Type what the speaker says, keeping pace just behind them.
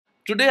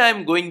Today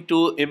I'm going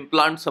to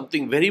implant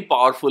something very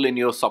powerful in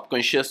your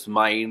subconscious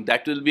mind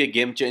that will be a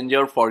game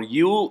changer for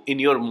you in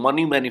your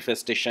money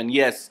manifestation.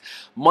 Yes,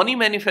 money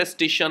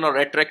manifestation or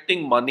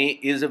attracting money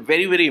is a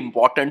very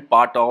important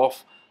part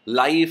of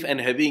life,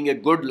 and having a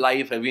good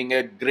life, having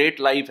a great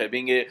life,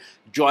 having a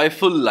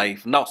joyful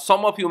life. Now,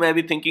 some of you may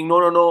be thinking,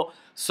 no,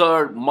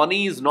 sir,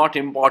 money is not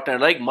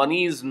important, like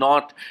money is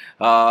not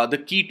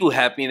the key to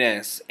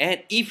happiness.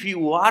 And if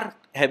you are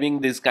having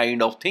this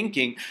kind of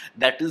thinking,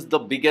 that is the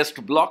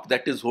biggest block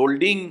that is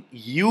holding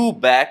you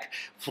back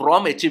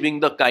from achieving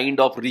the kind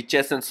of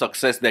riches and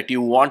success that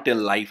you want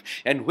in life.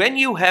 And when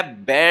you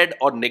have bad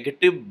or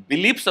negative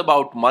beliefs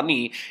about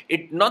money,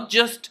 it not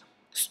just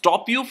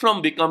stop you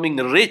from becoming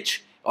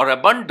rich or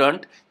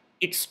abundant,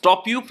 it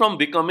stop you from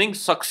becoming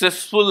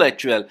successful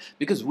as well.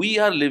 Because we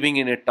are living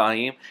in a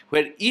time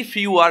where if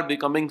you are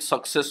becoming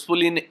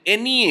successful in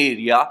any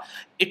area,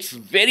 it's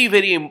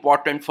very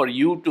important for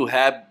you to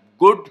have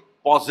good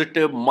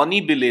positive money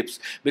beliefs,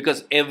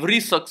 because every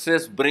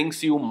success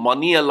brings you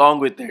money along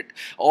with it.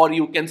 Or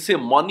you can say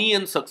money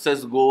and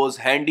success goes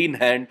hand in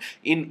hand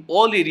in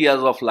all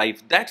areas of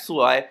life. That's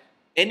why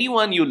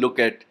anyone you look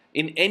at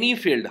in any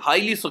field,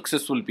 highly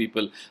successful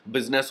people,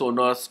 business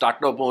owners,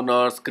 startup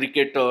owners,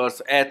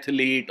 cricketers,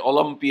 athlete,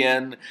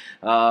 Olympian,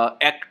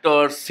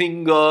 actor,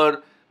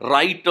 singer,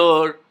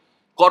 writer,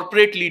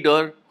 corporate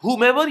leader,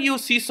 whomever you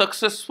see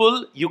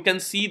successful, you can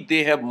see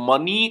they have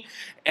money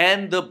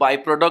and the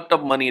byproduct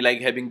of money,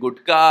 like having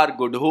good car,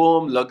 good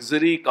home,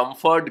 luxury,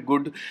 comfort,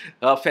 good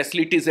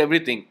facilities,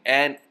 everything.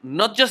 And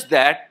not just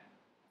that,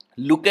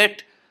 look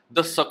at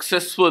the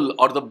successful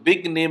or the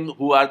big name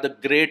who are the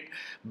great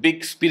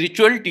big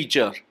spiritual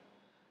teacher.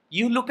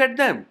 You look at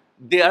them,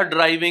 they are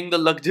driving the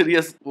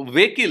luxurious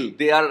vehicle,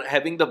 they are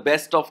having the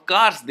best of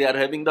cars, they are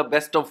having the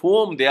best of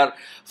home, they are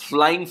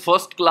flying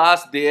first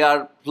class, they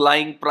are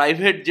flying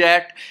private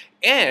jet.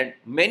 And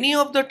many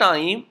of the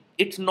time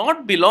it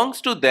not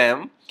belongs to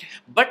them,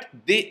 but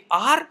they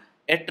are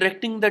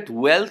attracting that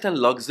wealth and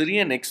luxury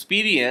and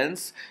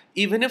experience,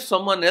 even if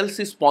someone else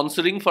is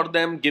sponsoring for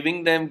them,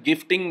 giving them,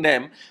 gifting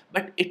them,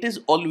 but it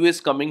is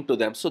always coming to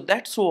them. So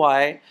that's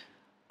why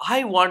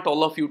I want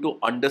all of you to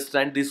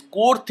understand these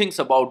core things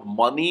about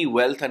money,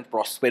 wealth, and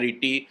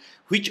prosperity,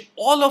 which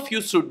all of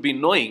you should be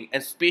knowing.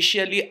 And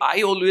especially,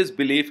 I always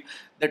believe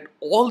that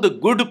all the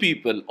good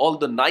people, all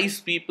the nice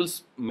people,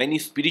 many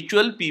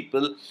spiritual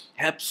people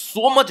have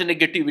so much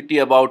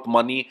negativity about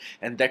money,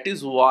 and that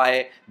is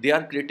why they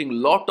are creating a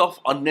lot of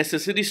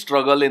unnecessary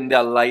struggle in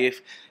their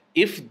life.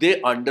 If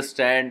they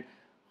understand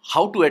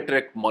how to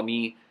attract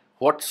money,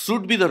 what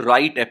should be the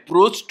right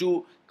approach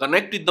to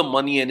connect with the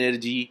money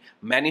energy,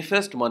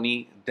 manifest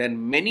money,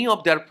 then many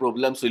of their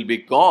problems will be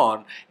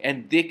gone,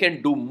 and they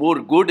can do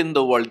more good in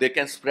the world. They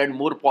can spread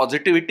more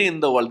positivity in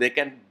the world. They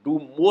can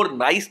do more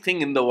nice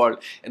thing in the world,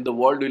 and the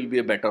world will be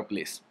a better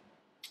place.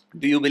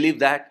 Do you believe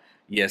that?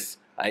 Yes,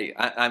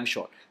 I'm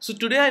sure. So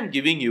today I'm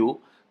giving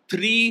you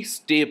 3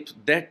 steps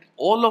that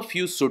all of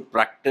you should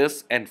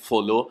practice and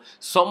follow.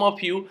 Some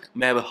of you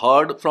may have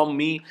heard from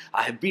me.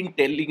 I have been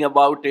telling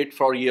about it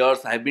for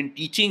years. I have been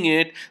teaching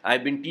it. I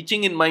have been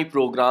teaching in my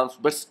programs.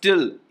 But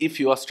still, if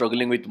you are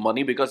struggling with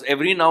money, because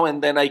every now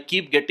and then I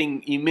keep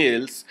getting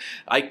emails,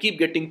 I keep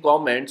getting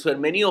comments where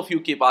many of you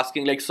keep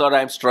asking like, sir,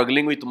 I'm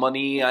struggling with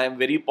money. I am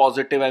very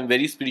positive. I'm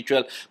very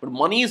spiritual, but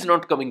money is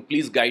not coming.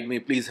 Please guide me.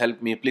 Please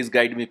help me. Please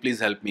guide me. Please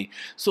help me.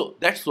 So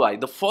that's why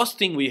the first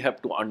thing we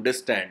have to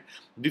understand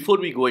before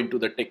we go into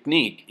the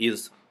technique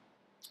is,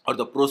 or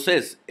the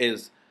process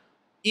is,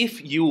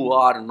 if you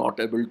are not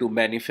able to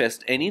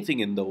manifest anything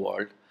in the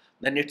world,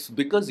 then it's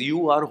because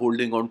you are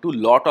holding on to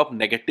lot of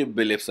negative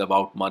beliefs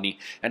about money.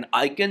 And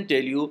I can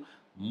tell you,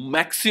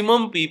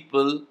 maximum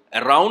people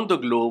around the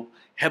globe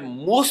have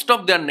most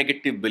of their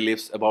negative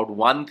beliefs about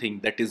one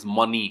thing, that is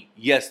money.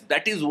 Yes,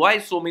 that is why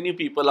so many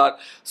people are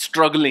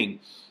struggling,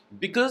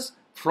 because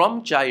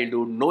from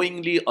childhood,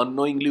 knowingly,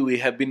 unknowingly, we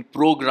have been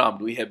programmed.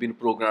 We have been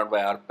programmed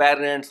by our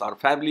parents, our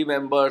family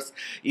members,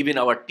 even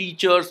our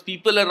teachers,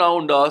 people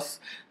around us,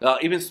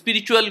 even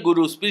spiritual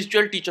gurus,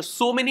 spiritual teachers.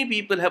 So many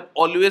people have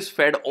always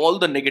fed all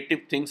the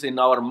negative things in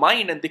our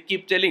mind, and they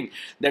keep telling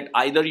that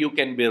either you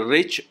can be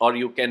rich or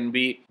you can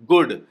be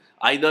good.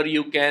 Either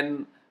you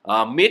can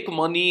make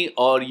money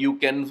or you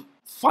can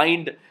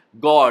find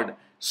God.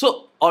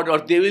 So, or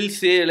they will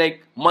say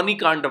like, money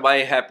can't buy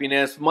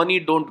happiness, money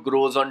don't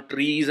grows on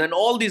trees, and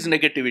all these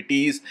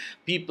negativities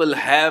people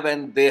have,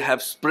 and they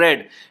have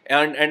spread.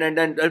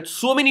 And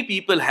so many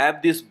people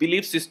have this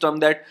belief system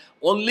that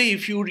only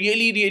if you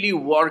really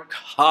work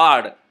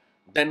hard,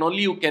 then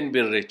only you can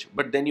be rich.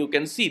 But then you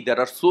can see there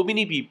are so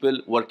many people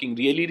working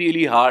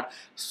really hard.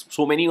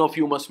 So many of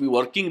you must be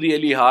working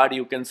really hard.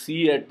 You can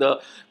see at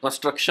the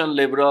construction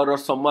laborer or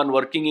someone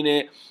working in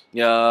a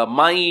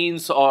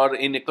mines or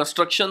in a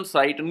construction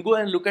site, and go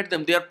and look at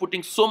them. They are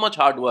putting so much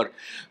hard work,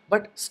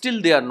 but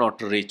still they are not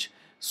rich.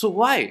 So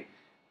why?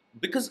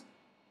 Because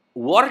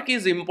work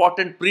is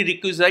important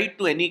prerequisite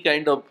to any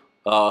kind of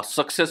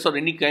success or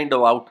any kind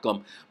of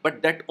outcome,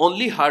 but that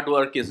only hard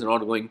work is not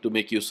going to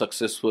make you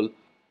successful.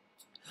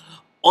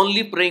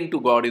 Only praying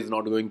to God is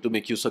not going to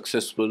make you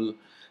successful.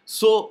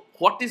 So,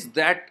 what is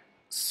that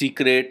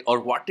secret, or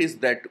what is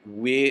that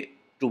way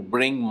to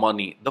bring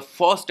money? The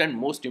first and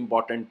most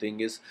important thing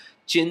is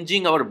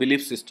changing our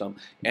belief system.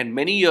 And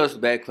many years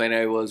back, when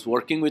I was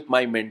working with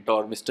my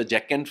mentor, Mr.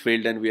 Jack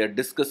Canfield, and we are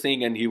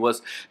discussing, and he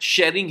was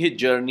sharing his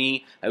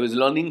journey, I was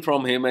learning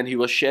from him, and he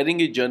was sharing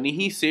his journey.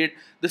 He said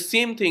the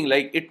same thing,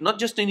 like it not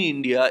just in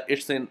India,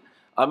 it's in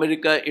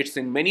America, it's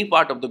in many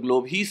part of the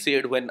globe. He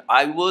said, when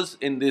I was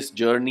in this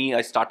journey,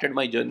 I started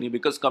my journey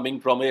because coming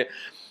from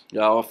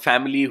a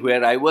family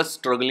where I was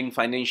struggling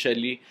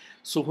financially.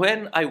 So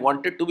when I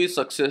wanted to be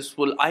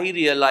successful, I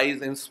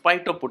realized in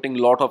spite of putting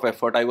a lot of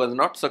effort, I was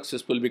not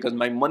successful because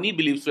my money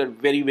beliefs were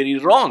very, very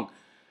wrong,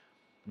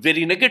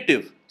 very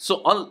negative.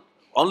 So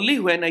only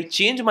when I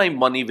changed my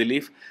money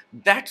belief,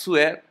 that's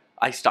where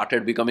I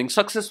started becoming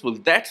successful.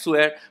 That's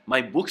where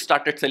my book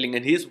started selling.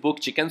 And his book,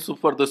 Chicken Soup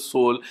for the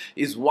Soul,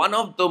 is one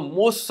of the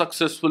most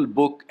successful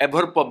book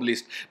ever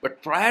published.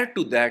 But prior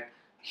to that,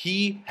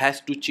 he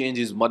has to change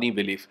his money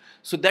belief.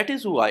 So that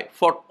is why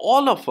for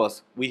all of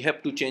us, we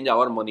have to change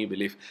our money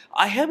belief.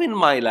 I have in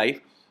my life,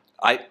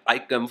 I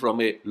come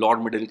from a lower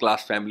middle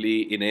class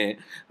family in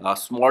a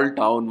small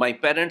town. My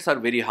parents are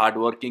very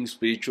hardworking,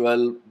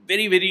 spiritual,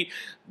 very, very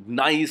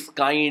nice,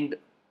 kind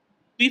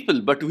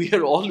people, but we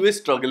are always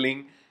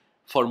struggling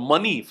for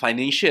money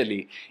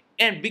financially.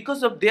 And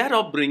because of their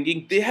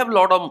upbringing, they have a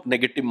lot of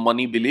negative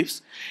money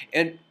beliefs,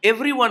 and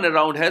everyone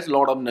around has a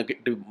lot of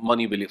negative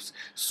money beliefs.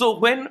 So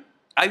when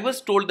I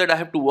was told that I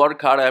have to work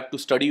hard, I have to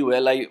study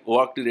well, I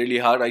worked really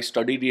hard, I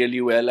studied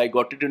really well, I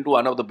got it into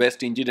one of the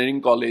best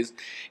engineering college.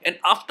 And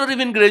after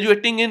even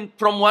graduating in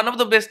from one of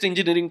the best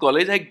engineering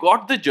college, I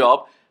got the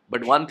job.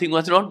 But one thing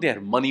was not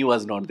there, money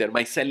was not there.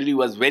 My salary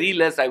was very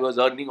less. I was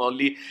earning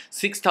only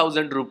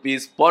 6,000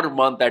 rupees per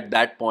month at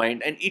that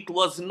point, and it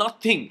was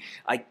nothing.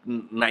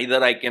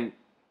 Neither I can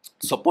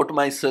support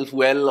myself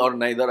well, or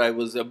neither I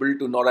was able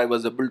to, nor I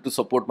was able to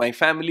support my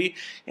family.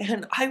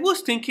 And I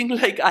was thinking,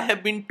 like, I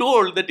have been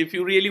told that if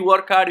you really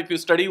work hard, if you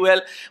study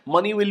well,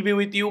 money will be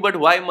with you, but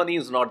why money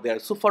is not there?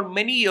 So for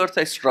many years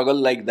I struggled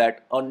like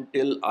that,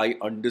 until I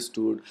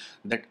understood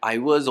that I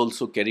was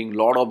also carrying a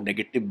lot of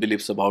negative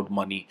beliefs about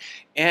money.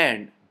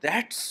 And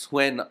that's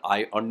when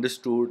I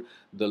understood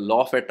the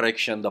law of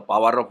attraction, the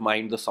power of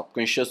mind, the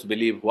subconscious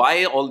belief,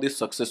 why all these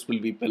successful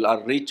people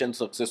are rich and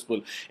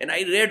successful. And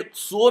I read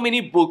so many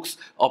books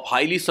of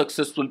highly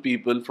successful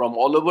people from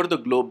all over the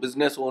globe,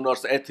 business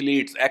owners,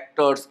 athletes,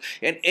 actors,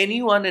 and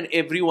anyone and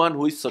everyone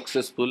who is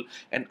successful.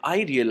 And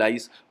I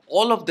realized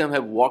all of them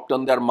have worked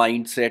on their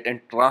mindset and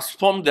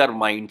transformed their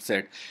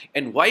mindset.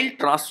 And while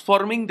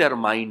transforming their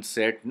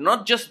mindset,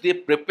 not just they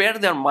prepare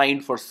their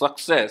mind for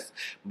success,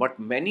 but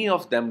many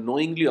of them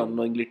knowingly or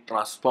unknowingly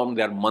transform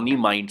their money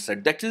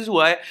mindset. That is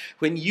why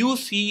when you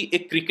see a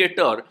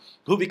cricketer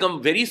who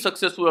become very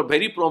successful or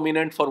very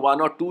prominent for 1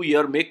 or 2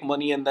 years, make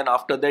money, and then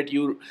after that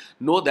you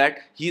know that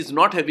he is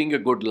not having a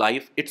good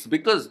life, it's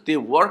because they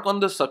work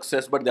on the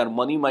success but their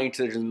money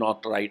mindset is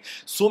not right.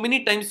 So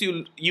many times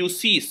you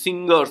see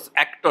singers,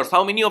 actors,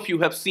 how many of you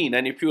have seen,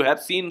 and if you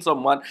have seen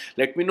someone,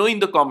 let me know in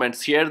the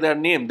comments, share their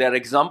name, their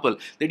example,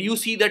 that you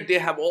see that they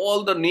have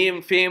all the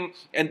name, fame,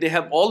 and they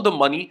have all the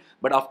money,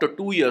 but after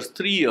 2 years,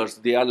 3 years,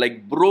 they are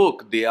like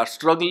broke, they are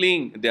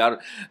struggling,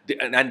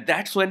 and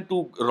that's when,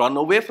 to run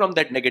away from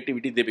that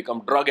negativity, they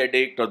become drug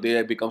addict, or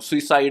they become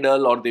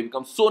suicidal, or they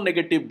become so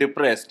negative,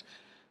 depressed.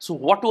 So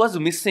what was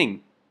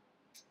missing?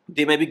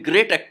 They may be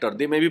great actor,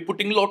 they may be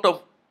putting a lot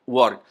of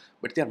work,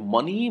 but their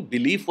money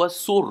belief was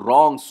so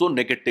wrong, so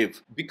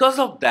negative. Because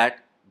of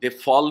that, they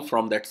fall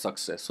from that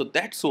success. So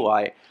that's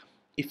why,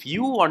 if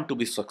you want to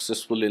be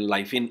successful in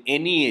life, in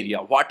any area,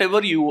 whatever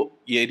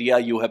area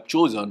you have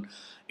chosen,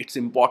 it's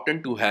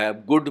important to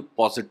have good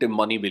positive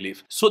money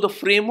belief. So the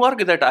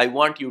framework that I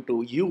want you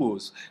to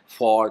use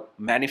for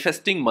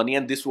manifesting money,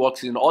 and this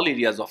works in all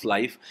areas of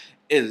life,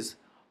 is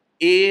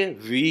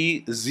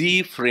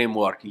AVZ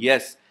framework.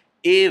 Yes,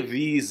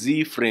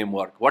 AVZ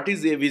framework. What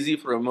is AVZ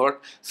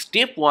framework?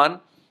 Step 1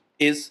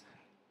 is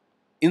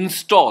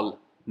install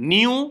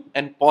new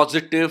and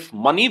positive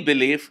money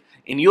belief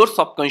in your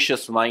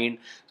subconscious mind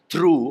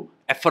through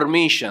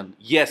affirmation.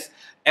 Yes,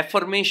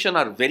 affirmation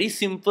are very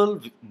simple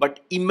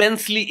but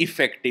immensely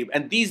effective.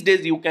 And these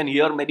days you can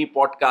hear many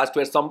podcasts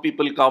where some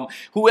people come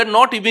who are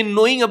not even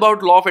knowing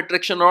about law of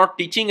attraction or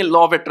teaching a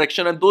law of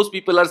attraction, and those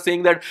people are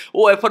saying that,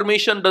 oh,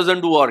 affirmation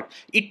doesn't work.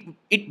 It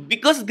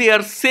because they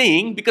are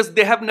saying, because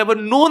they have never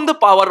known the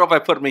power of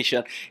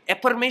affirmation.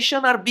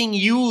 Affirmation are being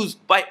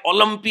used by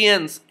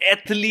Olympians,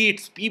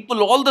 athletes,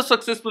 people, all the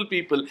successful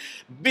people.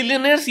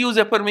 Billionaires use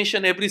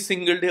affirmation every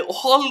single day.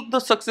 All the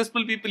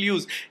successful people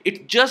use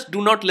it. Just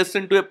do not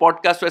listen to a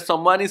podcast where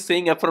someone is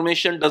saying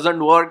affirmation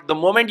doesn't work. The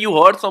moment you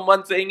heard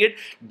someone saying it,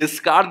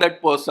 discard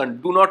that person.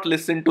 Do not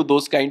listen to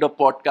those kind of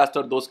podcasts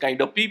or those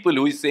kind of people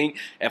who is saying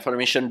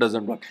affirmation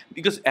doesn't work.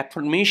 Because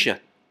affirmation,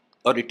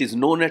 or it is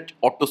known as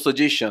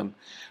autosuggestion,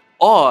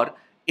 or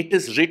it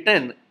is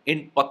written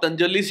in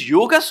Patanjali's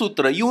Yoga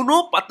Sutra. You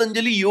know,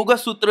 Patanjali Yoga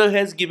Sutra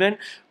has given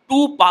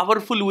two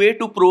powerful ways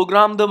to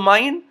program the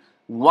mind.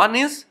 One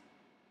is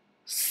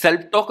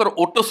self-talk or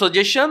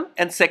auto-suggestion,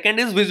 and second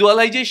is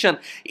visualization.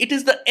 It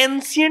is the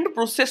ancient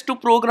process to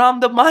program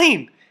the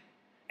mind.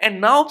 And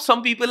now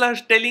some people are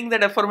telling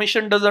that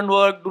affirmation doesn't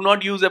work, do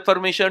not use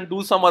affirmation,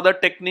 do some other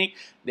technique.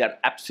 They are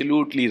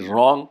absolutely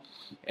wrong.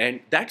 And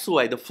that's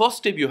why the first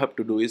step you have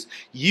to do is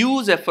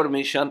use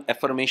affirmation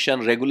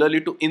regularly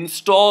to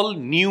install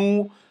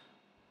new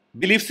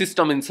belief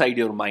system inside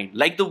your mind.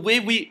 Like the way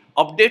we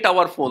update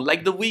our phone,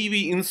 like the way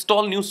we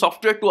install new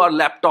software to our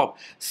laptop,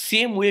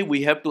 same way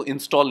we have to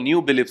install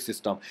new belief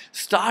system.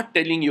 Start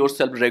telling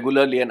yourself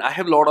regularly, and I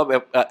have a lot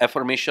of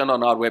affirmation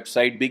on our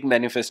website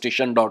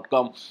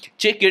bigmanifestation.com.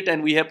 check it,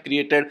 and we have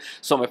created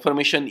some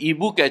affirmation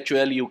ebook as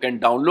well. You can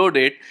download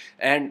it,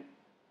 and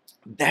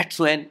that's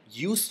when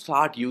you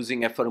start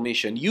using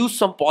affirmation. Use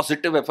some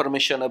positive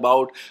affirmation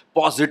about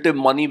positive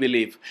money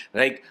belief,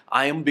 like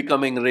I am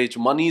becoming rich,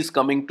 money is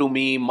coming to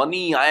me,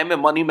 money, I am a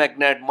money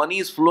magnet, money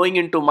is flowing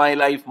into my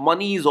life,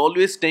 money is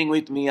always staying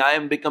with me, I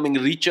am becoming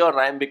richer,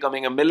 I am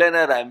becoming a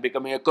millionaire, I am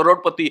becoming a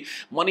crorepati,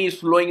 money is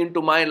flowing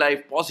into my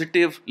life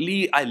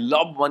positively, I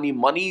love money,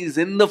 money is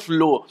in the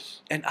flow.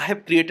 And I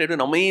have created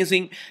an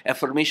amazing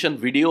affirmation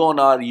video on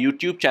our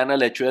YouTube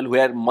channel as well,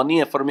 where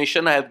money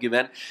affirmation I have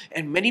given,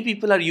 and many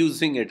people are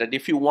using it. And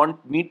if you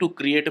want me to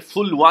create a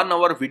full 1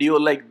 hour video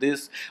like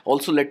this,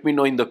 also let me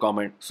know in the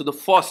comment. So the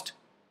first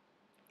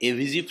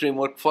AVG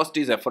framework, first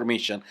is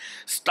affirmation.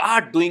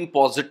 Start doing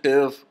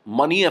positive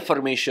money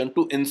affirmation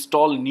to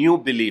install new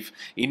belief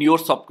in your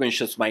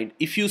subconscious mind.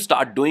 If you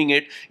start doing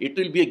it, it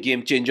will be a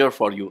game changer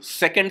for you.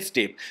 Second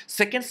step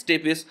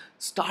is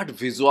start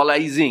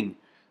visualizing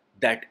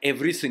that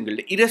every single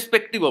day,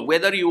 irrespective of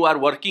whether you are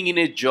working in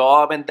a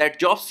job and that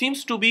job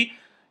seems to be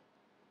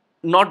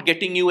not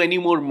getting you any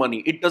more money,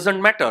 it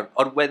doesn't matter,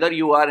 or whether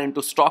you are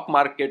into stock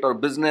market or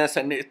business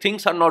and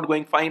things are not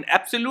going fine,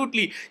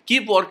 absolutely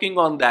keep working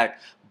on that.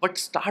 But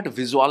start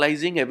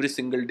visualizing every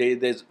single day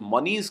there's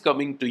money is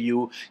coming to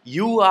you,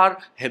 you are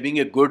having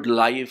a good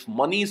life,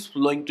 money is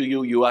flowing to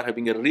you, you are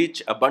having a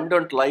rich,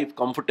 abundant life,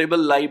 comfortable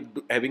life,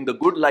 having the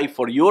good life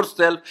for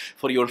yourself,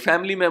 for your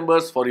family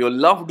members, for your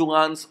loved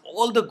ones,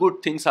 all the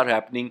good things are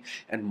happening,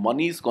 and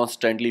money is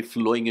constantly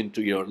flowing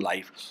into your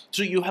life.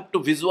 So you have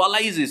to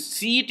visualize it,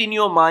 see it in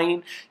your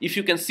mind. If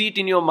you can see it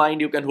in your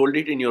mind, you can hold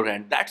it in your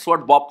hand. That's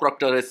what Bob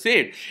Proctor has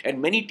said, and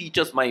many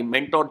teachers, my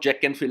mentor Jack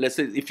Canfield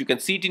says, if you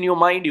can see it in your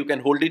mind, you can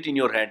hold it in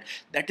your hand.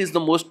 That is the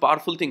most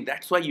powerful thing.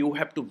 That's why you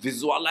have to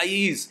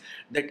visualize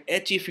that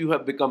if you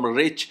have become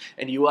rich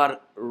and you are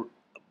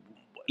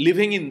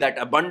living in that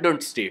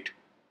abundant state.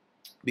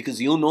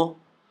 Because you know,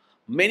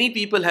 many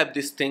people have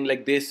this thing,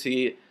 like they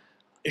say,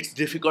 it's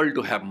difficult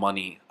to have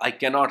money, I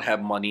cannot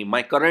have money,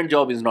 my current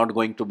job is not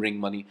going to bring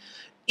money.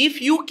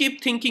 If you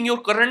keep thinking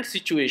your current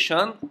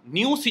situation,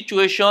 new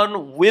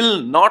situation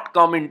will not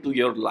come into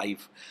your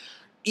life.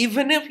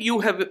 Even if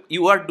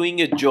you are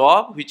doing a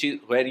job which is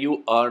where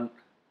you earn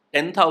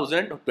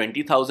 10,000 or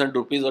 20,000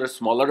 rupees or a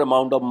smaller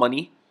amount of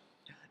money,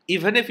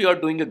 even if you are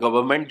doing a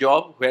government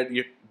job where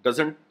it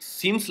doesn't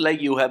seems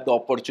like you have the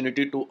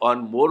opportunity to earn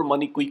more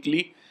money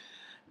quickly,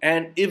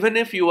 and even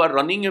if you are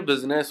running a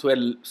business where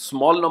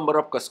small number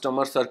of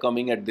customers are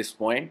coming at this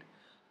point,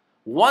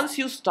 once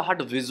you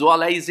start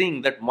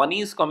visualizing that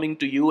money is coming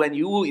to you and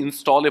you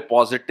install a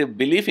positive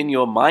belief in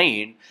your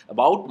mind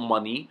about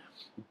money,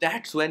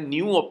 that's when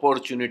new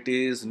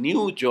opportunities,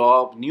 new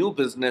job, new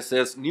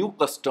businesses, new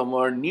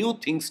customer, new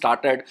things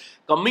started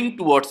coming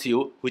towards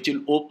you, which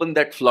will open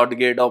that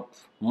floodgate of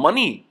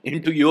money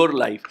into your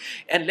life.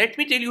 And let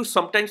me tell you,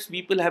 sometimes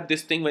people have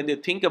this thing, when they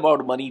think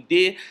about money,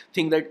 they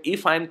think that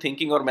if I'm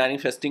thinking or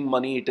manifesting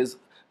money, it is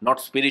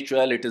not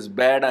spiritual, it is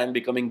bad, I am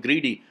becoming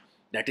greedy.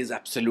 That is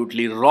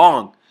absolutely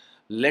wrong.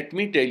 Let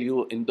me tell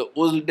you, in the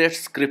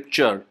oldest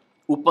scripture,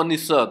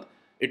 Upanishad,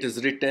 it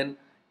is written,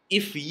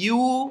 if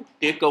you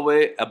take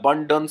away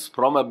abundance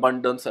from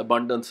abundance,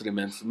 abundance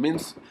remains.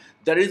 Means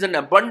there is an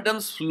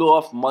abundance flow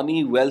of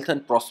money, wealth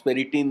and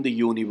prosperity in the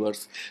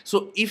universe.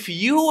 So if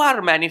you are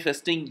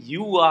manifesting,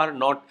 you are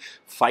not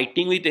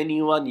fighting with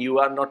anyone, you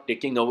are not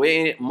taking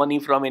away money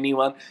from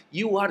anyone,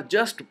 you are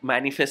just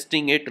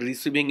manifesting it,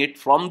 receiving it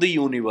from the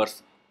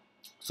universe.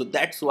 So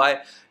that's why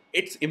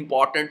it's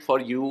important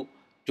for you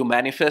to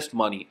manifest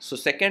money. So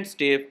second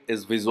step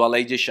is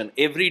visualization.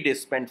 Every day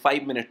spend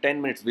 5 minutes,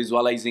 10 minutes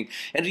visualizing.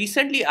 And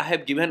recently I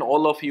have given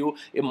all of you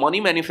a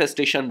money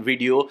manifestation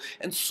video,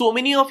 and so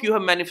many of you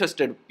have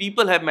manifested.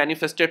 People have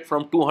manifested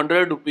from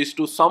 200 rupees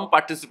to some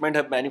participant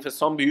have manifested,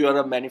 some viewer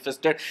have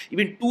manifested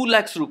even 2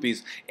 lakhs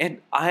rupees.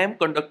 And I am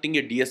conducting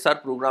a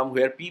DSR program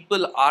where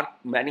people are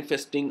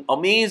manifesting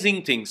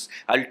amazing things.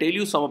 I'll tell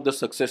you some of the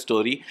success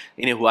story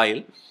in a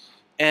while.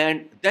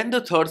 And then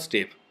the third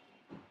step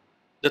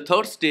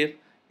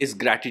is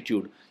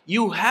gratitude.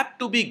 You have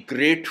to be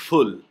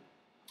grateful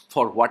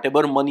for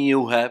whatever money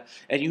you have,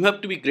 and you have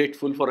to be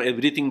grateful for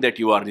everything that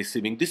you are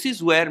receiving. This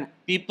is where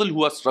people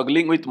who are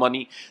struggling with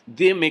money,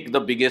 they make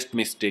the biggest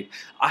mistake.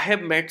 I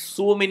have met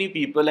so many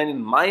people, and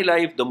in my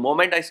life, the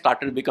moment I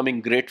started becoming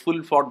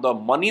grateful for the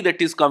money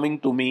that is coming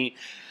to me,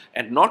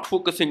 and not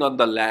focusing on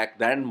the lack,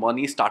 then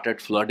money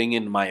started flooding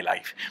in my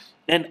life.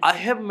 And I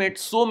have met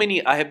so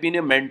many, I have been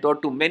a mentor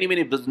to many,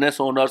 many business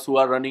owners who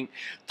are running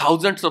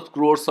thousands of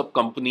crores of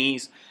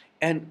companies.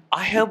 And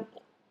I have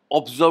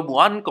observed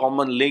one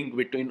common link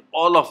between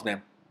all of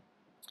them.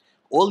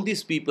 All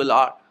these people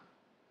are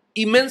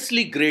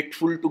immensely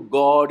grateful to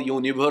God,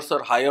 universe,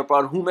 or higher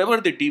power, whomever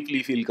they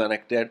deeply feel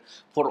connected,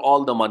 for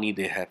all the money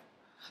they have.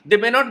 They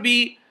may not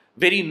be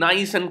very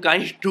nice and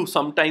kind to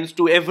sometimes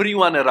to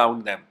everyone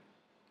around them.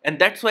 And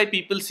that's why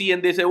people see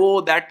and they say, oh,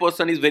 that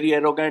person is very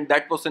arrogant,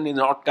 that person is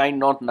not kind,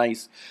 not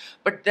nice.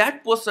 But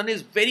that person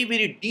is very,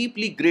 very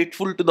deeply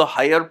grateful to the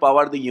higher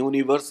power, the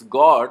universe,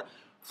 God,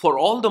 for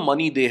all the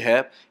money they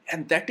have.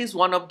 And that is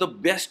one of the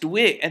best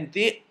way. And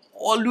they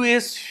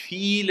always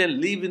feel and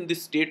live in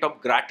this state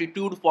of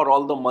gratitude for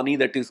all the money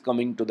that is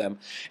coming to them.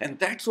 And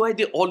that's why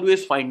they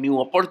always find new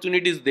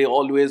opportunities. They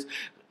always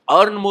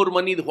earn more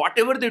money.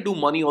 Whatever they do,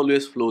 money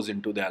always flows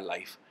into their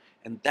life.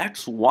 And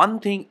that's one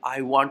thing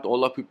I want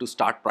all of you to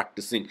start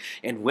practicing.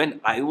 And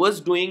when I was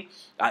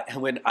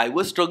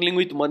struggling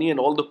with money, and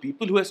all the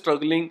people who are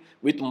struggling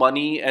with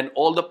money, and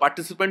all the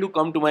participants who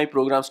come to my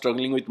program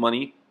struggling with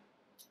money,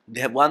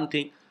 they have one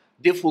thing: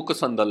 they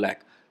focus on the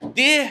lack.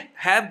 They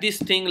have this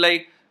thing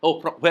like,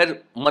 oh,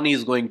 where money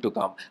is going to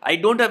come? I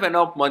don't have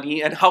enough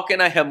money, and how can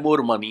I have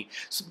more money?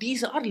 So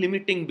these are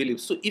limiting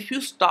beliefs. So if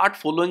you start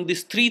following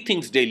these three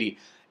things daily: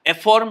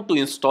 affirm to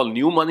install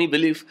new money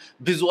belief,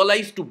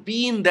 visualize to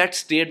be in that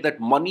state that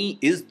money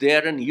is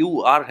there and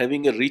you are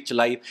having a rich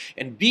life,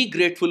 and be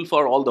grateful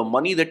for all the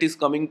money that is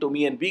coming to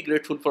me, and be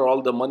grateful for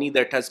all the money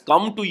that has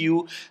come to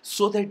you,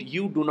 so that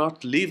you do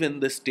not live in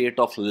the state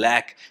of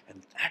lack.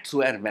 And that's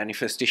where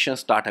manifestations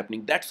start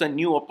happening. That's when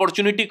new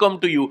opportunity come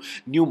to you,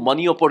 new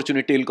money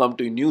opportunity will come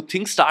to you, new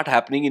things start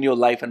happening in your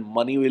life, and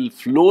money will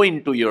flow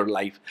into your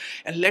life.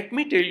 And let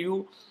me tell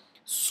you,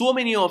 so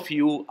many of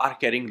you are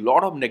carrying a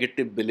lot of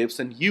negative beliefs,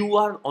 and you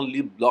are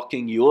only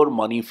blocking your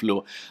money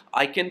flow.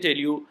 I can tell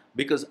you,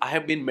 because I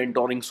have been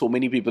mentoring so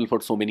many people for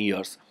so many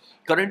years.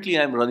 Currently,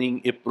 I'm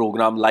running a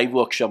program, live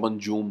workshop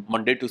on Zoom,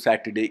 Monday to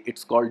Saturday.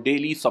 It's called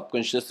Daily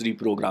Subconscious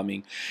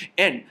Reprogramming.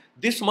 And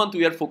this month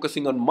we are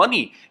focusing on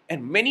money.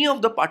 And many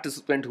of the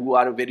participants who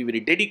are a very, very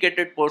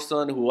dedicated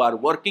person, who are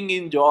working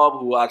in job,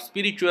 who are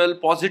spiritual,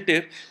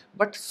 positive,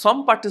 but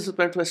some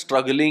participants were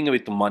struggling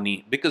with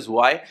money. Because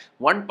why?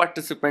 One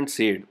participant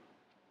said,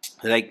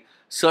 like,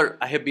 sir,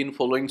 I have been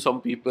following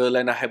some people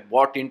and I have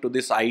bought into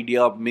this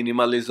idea of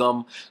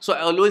minimalism. So I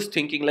always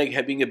thinking like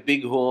having a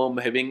big home,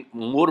 having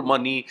more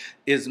money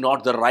is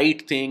not the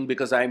right thing,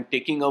 because I am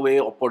taking away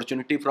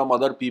opportunity from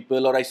other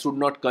people, or I should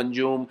not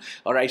consume,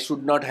 or I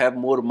should not have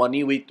more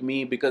money with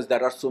me, because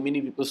there are so many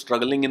people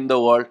struggling in the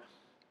world.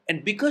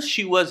 And because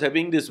she was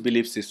having this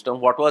belief system,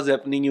 what was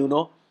happening,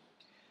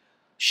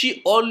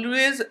 she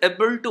always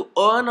able to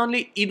earn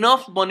only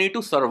enough money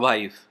to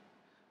survive.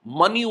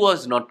 Money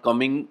was not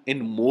coming in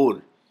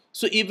more.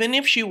 So even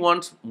if she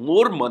wants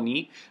more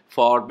money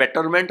for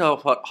betterment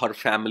of her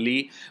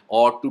family,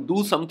 or to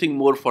do something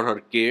more for her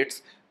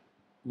kids,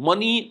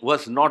 money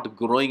was not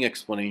growing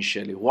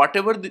exponentially.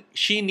 Whatever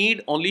she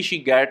need, only she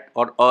get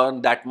or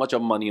earn that much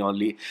of money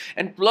only.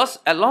 And plus,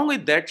 along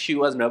with that, she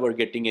was never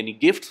getting any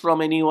gifts from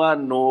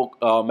anyone. No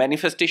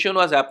manifestation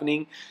was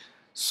happening.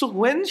 So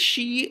when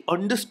she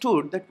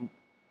understood that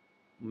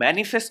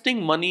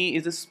manifesting money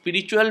is a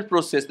spiritual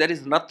process, there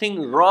is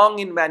nothing wrong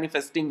in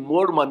manifesting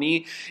more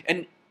money,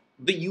 and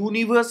the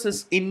universe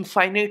is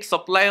infinite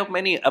supply of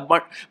money,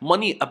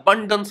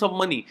 abundance of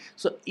money.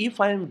 So if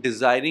I am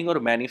desiring or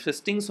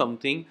manifesting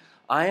something,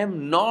 I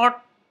am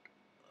not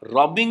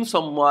robbing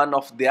someone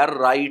of their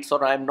rights,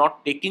 or I am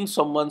not taking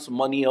someone's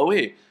money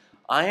away.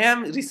 I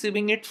am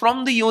receiving it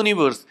from the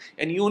universe,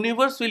 and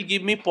universe will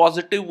give me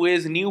positive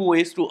ways, new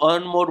ways to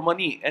earn more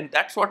money, and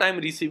that's what I am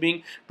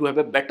receiving to have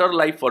a better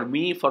life for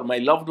me, for my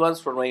loved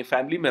ones, for my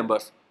family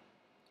members.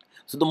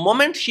 So the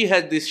moment she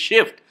has this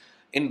shift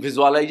in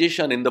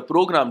visualization in the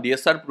program,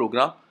 DSR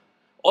program,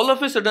 all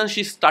of a sudden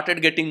she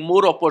started getting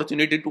more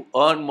opportunity to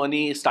earn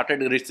money,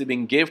 started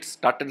receiving gifts,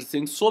 started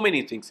receiving so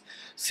many things.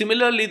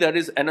 Similarly, there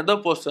is another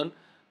person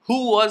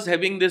who was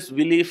having this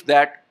belief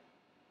that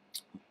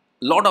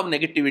lot of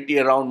negativity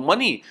around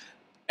money.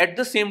 At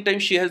the same time,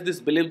 she has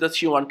this belief that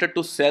she wanted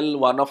to sell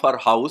one of her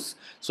house,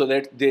 so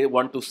that they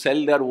want to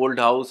sell their old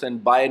house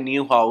and buy a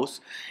new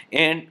house.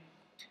 And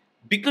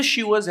because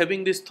she was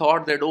having this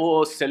thought that,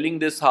 oh, selling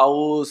this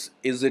house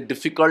is a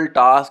difficult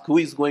task, who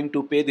is going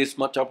to pay this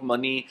much of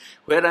money,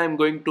 where I am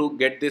going to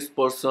get this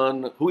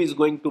person, who is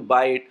going to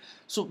buy it.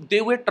 So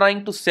they were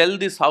trying to sell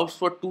this house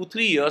for 2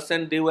 3 years,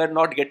 and they were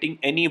not getting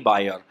any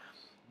buyer.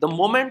 The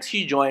moment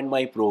she joined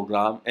my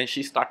program and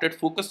she started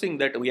focusing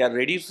that we are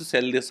ready to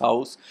sell this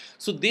house,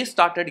 so they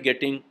started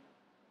getting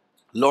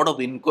lot of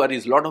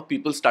inquiries, lot of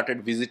people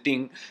started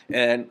visiting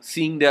and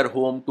seeing their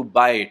home to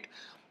buy it.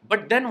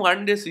 But then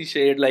one day she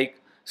said like,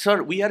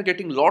 sir, we are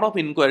getting lot of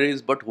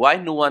inquiries, but why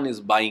no one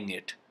is buying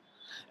it?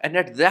 And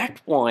at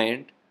that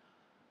point,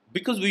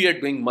 because we are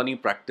doing money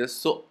practice,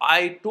 so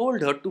I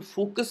told her to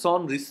focus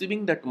on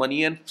receiving that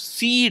money and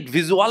see it,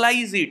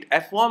 visualize it,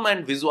 affirm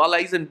and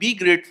visualize and be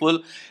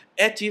grateful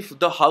as if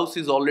the house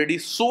is already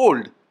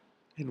sold.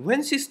 And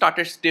when she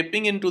started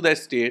stepping into the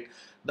state,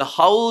 the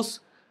house,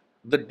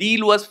 the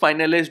deal was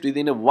finalized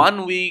within a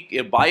 1 week.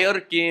 A buyer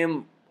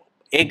came,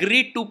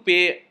 agreed to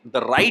pay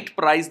the right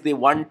price they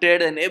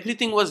wanted, and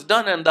everything was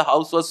done, and the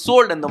house was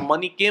sold, and the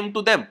money came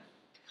to them.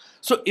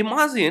 So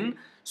imagine,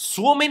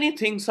 so many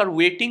things are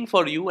waiting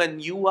for you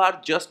and you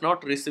are just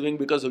not receiving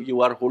because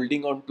you are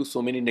holding on to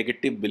so many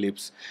negative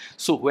beliefs.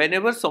 So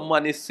whenever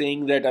someone is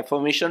saying that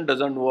affirmation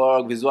doesn't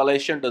work,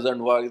 visualization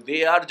doesn't work,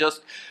 they are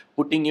just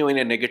putting you in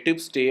a negative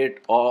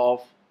state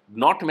of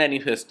not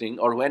manifesting.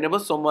 Or whenever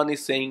someone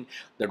is saying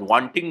that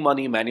wanting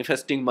money,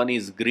 manifesting money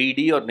is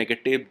greedy or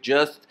negative,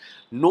 just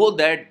know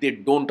that they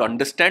don't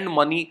understand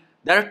money.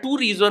 There are two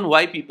reasons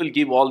why people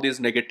give all these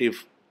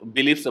negative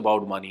beliefs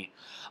about money.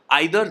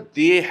 Either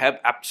they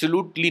have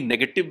absolutely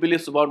negative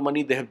beliefs about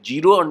money, they have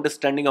zero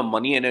understanding of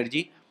money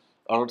energy,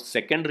 or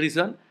second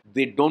reason,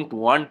 they don't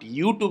want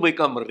you to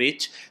become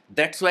rich.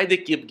 That's why they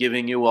keep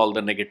giving you all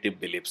the negative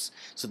beliefs.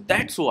 So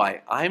that's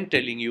why I am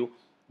telling you,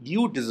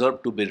 you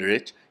deserve to be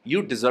rich.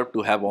 You deserve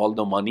to have all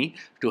the money,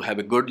 to have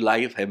a good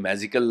life, have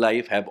magical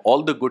life, have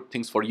all the good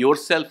things for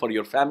yourself, for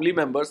your family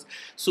members.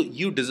 So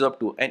you deserve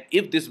to. And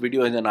if this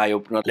video is an eye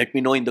opener, let me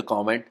know in the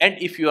comment. And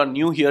if you are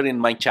new here in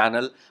my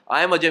channel,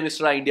 I am Ajay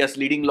Mishra, India's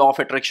leading law of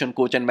attraction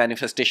coach and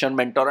manifestation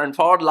mentor. And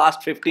for the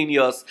last 15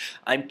 years,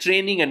 I'm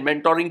training and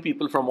mentoring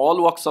people from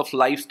all walks of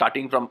life,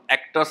 starting from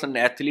actors and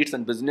athletes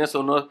and business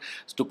owners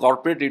to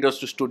corporate leaders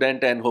to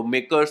students and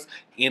homemakers,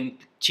 in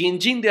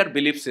changing their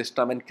belief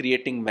system and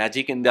creating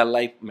magic in their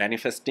life,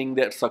 manifesting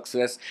their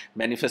success,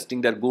 manifesting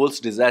their goals,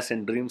 desires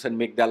and dreams, and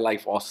make their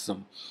life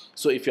awesome.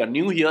 So if you are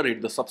new here,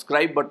 hit the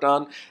subscribe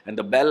button and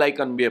the bell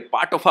icon, be a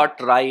part of our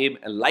tribe,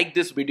 and like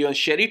this video and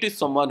share it with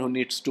someone who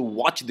needs to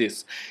watch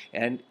this.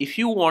 And if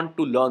you want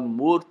to learn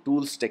more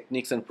tools,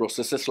 techniques and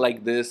processes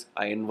like this,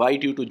 I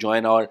invite you to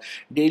join our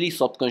daily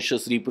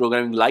subconscious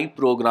reprogramming live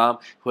program,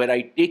 where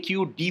I take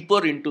you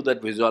deeper into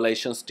that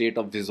visualization state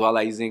of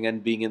visualizing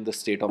and being in the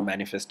state of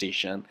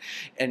manifestation.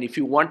 And if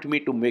you want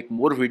me to make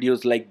more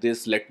videos like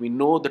this, let me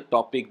know the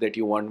topic that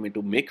you want me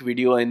to make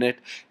video in it.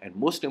 And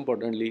most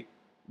importantly,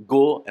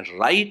 go and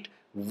write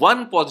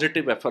one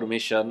positive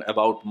affirmation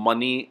about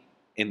money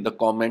in the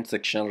comment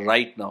section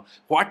right now.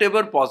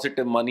 Whatever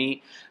positive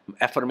money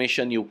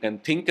affirmation you can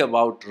think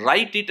about,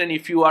 write it. And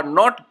if you are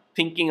not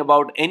thinking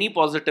about any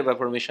positive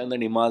affirmation,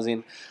 then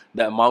imagine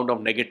the amount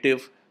of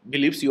negative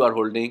beliefs you are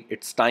holding.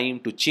 It's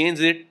time to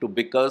change it, to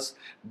because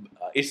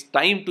it's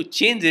time to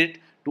change it,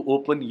 to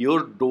open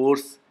your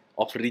doors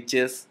of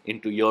riches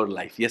into your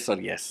life. Yes or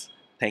yes.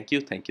 Thank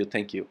you, thank you,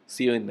 thank you.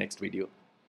 See you in next video.